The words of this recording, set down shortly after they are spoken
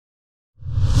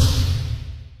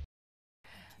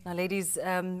Now, ladies,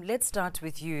 let's start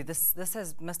with you. This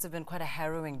must have been quite a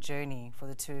harrowing journey for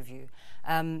the two of you.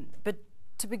 But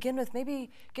to begin with, maybe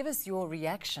give us your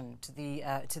reaction to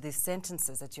the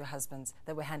sentences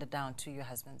that were handed down to your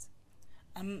husbands.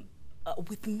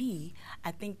 With me, I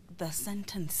think the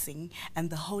sentencing and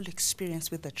the whole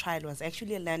experience with the trial was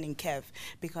actually a learning curve,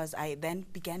 because I then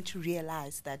began to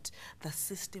realize that the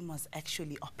system was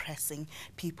actually oppressing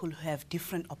people who have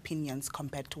different opinions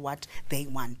compared to what they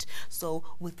want. So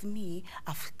with me,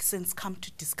 I've since come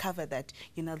to discover that,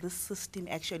 this system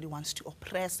actually wants to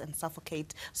oppress and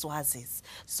suffocate Swazis.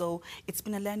 So it's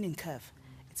been a learning curve.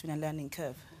 It's been a learning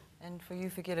curve. And for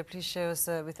you, Fikile, please share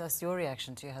with us your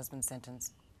reaction to your husband's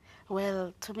sentence.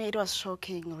 Well, to me it was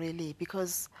shocking, really,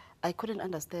 because I couldn't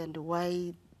understand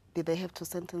why did they have to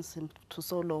sentence him to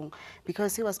so long,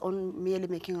 because he was merely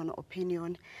making an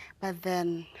opinion. But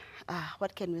then,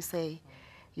 what can we say,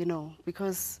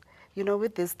 because,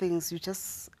 with these things, you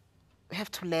just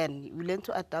have to learn. You learn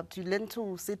to adapt. You learn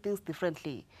to see things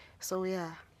differently. So,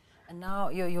 yeah. And now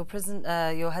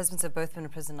your husbands have both been in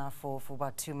prison now for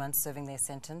about 2 months serving their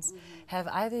sentence. Have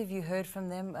either of you heard from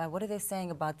them? What are they saying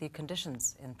about the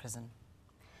conditions in prison?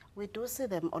 We do see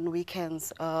them on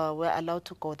weekends. We're allowed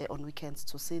to go there on weekends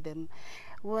to see them.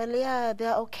 Well, yeah,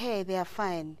 they're okay. They are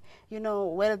fine.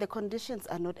 Well, the conditions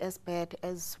are not as bad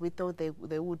as we thought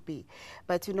they would be.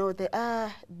 But, they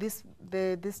are, these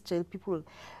jail people,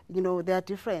 they are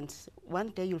different. One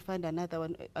day you'll find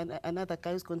another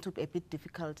guy who's going to be a bit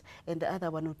difficult, and the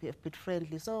other one will be a bit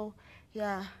friendly. So,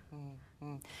 yeah.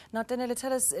 Now, Danele,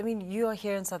 tell us, you are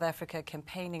here in South Africa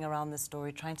campaigning around this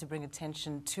story, trying to bring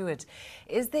attention to it.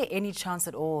 Is there any chance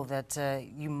at all that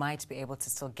you might be able to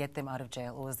still get them out of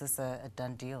jail, or is this a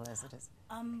done deal as it is?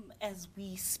 As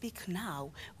we speak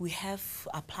now, we have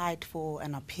applied for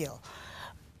an appeal.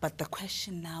 But the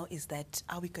question now is that,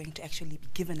 are we going to actually be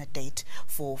given a date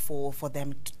for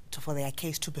them for their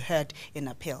case to be heard in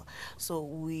appeal? So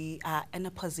we are in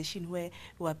a position where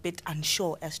we're a bit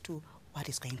unsure as to what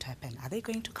is going to happen. Are they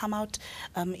going to come out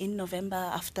in November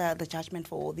after the judgment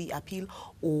for the appeal,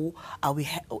 or are we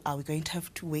going to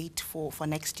have to wait for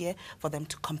next year for them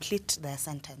to complete their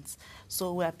sentence?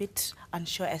 So we're a bit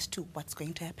unsure as to what's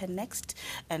going to happen next,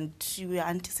 and we are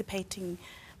anticipating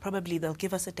probably they'll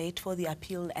give us a date for the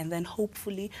appeal, and then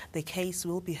hopefully the case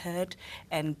will be heard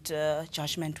and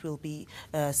judgment will be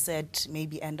said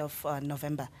maybe end of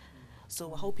November. So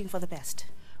we're hoping for the best.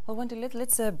 Well, Wanda,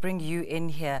 let's bring you in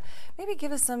here. Maybe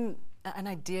give us an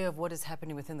idea of what is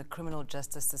happening within the criminal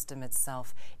justice system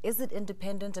itself. Is it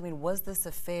independent? Was this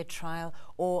a fair trial,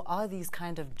 or are these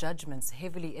kind of judgments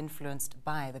heavily influenced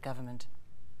by the government?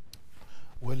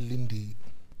 Well, Lindy,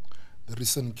 the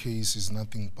recent case is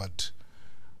nothing but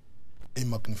a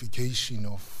magnification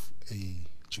of a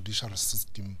judicial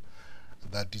system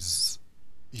that is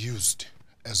used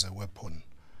as a weapon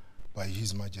by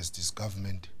His Majesty's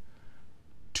government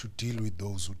to deal with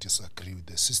those who disagree with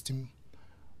the system,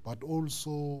 but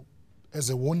also as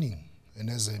a warning and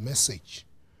as a message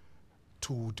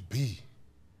to would-be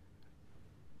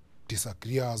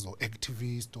disagreeers or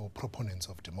activists or proponents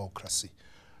of democracy.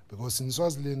 Because in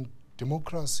Swaziland,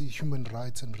 democracy, human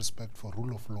rights and respect for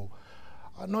rule of law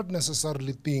are not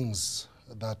necessarily things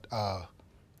that are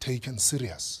taken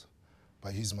serious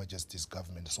by His Majesty's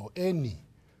government. So any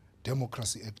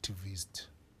democracy activist,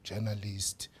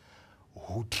 journalist,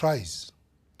 who tries,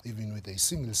 even with a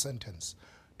single sentence,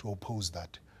 to oppose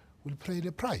that, will pay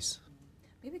the price.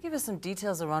 Maybe give us some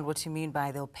details around what you mean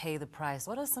by they'll pay the price.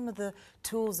 What are some of the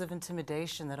tools of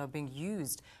intimidation that are being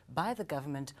used by the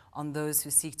government on those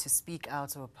who seek to speak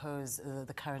out or oppose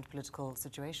the current political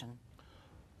situation?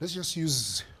 Let's just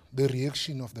use the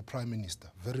reaction of the Prime Minister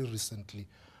very recently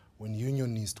when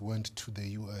unionists went to the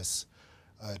US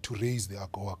to raise the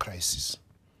AGOA crisis.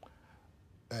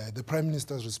 The Prime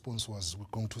Minister's response was, we're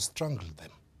going to strangle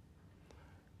them.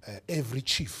 Every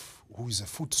chief who is a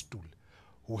footstool,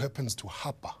 who happens to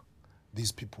harbour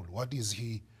these people, what is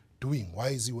he doing? Why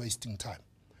is he wasting time?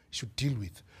 He should deal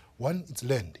with. One, it's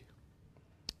land.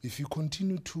 If you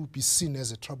continue to be seen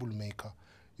as a troublemaker,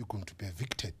 you're going to be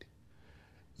evicted.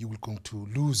 You will going to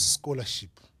lose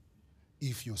scholarship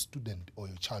if your student or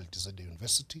your child is at the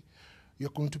university. You're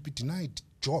going to be denied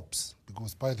jobs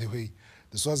because, by the way,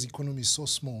 the Swazi economy is so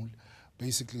small,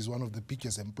 basically is one of the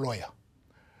biggest employer.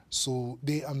 So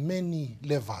there are many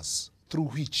levers through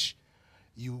which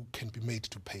you can be made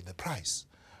to pay the price.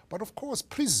 But of course,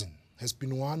 prison has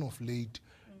been one of late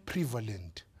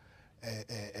prevalent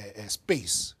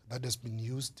space that has been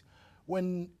used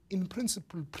when, in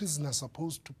principle, prison are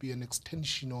supposed to be an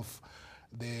extension of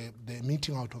the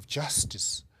meting out of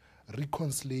justice,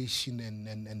 reconciliation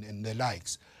and the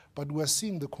likes. But we're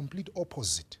seeing the complete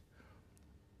opposite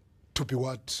to be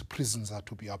what prisons are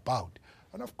to be about.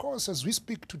 And of course, as we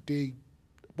speak today,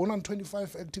 more than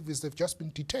 25 activists have just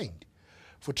been detained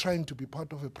for trying to be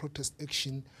part of a protest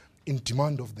action in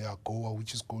demand of their AGOA,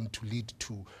 which is going to lead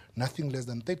to nothing less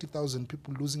than 30,000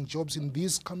 people losing jobs in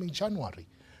this coming January.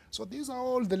 So these are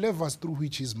all the levers through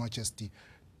which His Majesty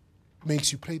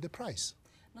makes you pay the price.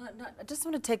 No, I just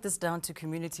want to take this down to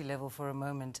community level for a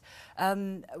moment.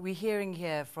 We're hearing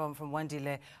here from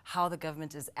Wandile how the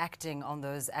government is acting on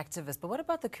those activists. But what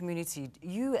about the community?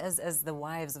 You, as the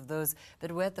wives of those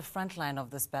that were at the front line of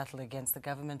this battle against the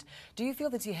government, do you feel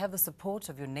that you have the support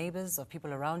of your neighbors, of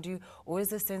people around you, or is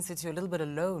there a sense that you're a little bit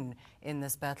alone in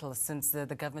this battle since the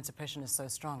government's oppression is so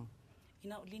strong? You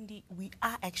know, Lindy, we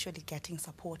are actually getting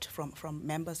support from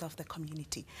members of the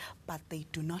community, but they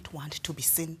do not want to be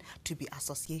seen to be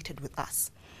associated with us.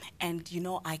 And, you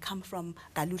know, I come from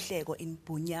Galuhlego in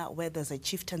Bunya, where there's a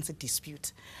chieftaincy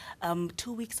dispute.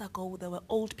 2 weeks ago, there were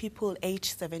old people,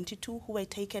 aged 72, who were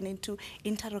taken into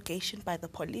interrogation by the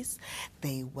police.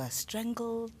 They were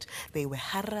strangled, they were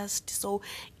harassed. So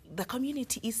the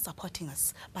community is supporting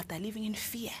us, but they're living in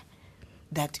fear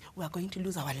that we are going to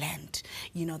lose our land.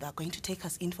 You know, they're going to take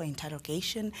us in for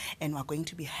interrogation and we're going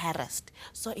to be harassed.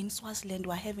 So in Swaziland,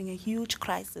 we're having a huge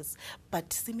crisis,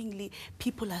 but seemingly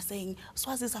people are saying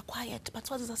Swazis are quiet, but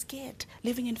Swazis are scared,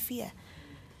 living in fear.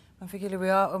 Mfikile, we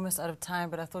are almost out of time,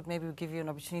 but I thought maybe we'll give you an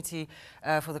opportunity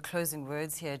for the closing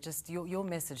words here. Just your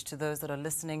message to those that are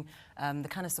listening, the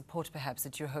kind of support perhaps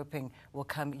that you're hoping will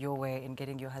come your way in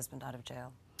getting your husband out of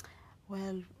jail.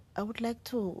 Well, I would like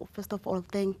to, first of all,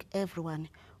 thank everyone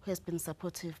who has been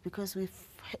supportive, because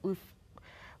we've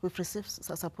received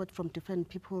support from different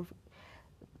people,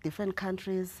 different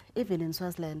countries, even in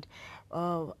Swaziland.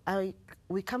 I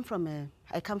come from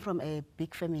a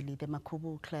big family, the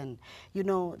Makhubu clan. You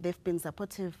know, they've been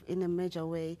supportive in a major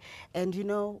way, and you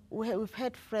know, we've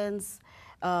had friends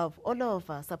all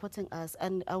over supporting us,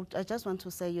 and I just want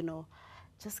to say, you know,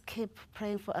 just keep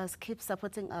praying for us, keep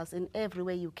supporting us in every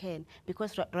way you can,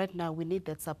 because right now we need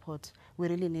that support. We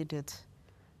really need it.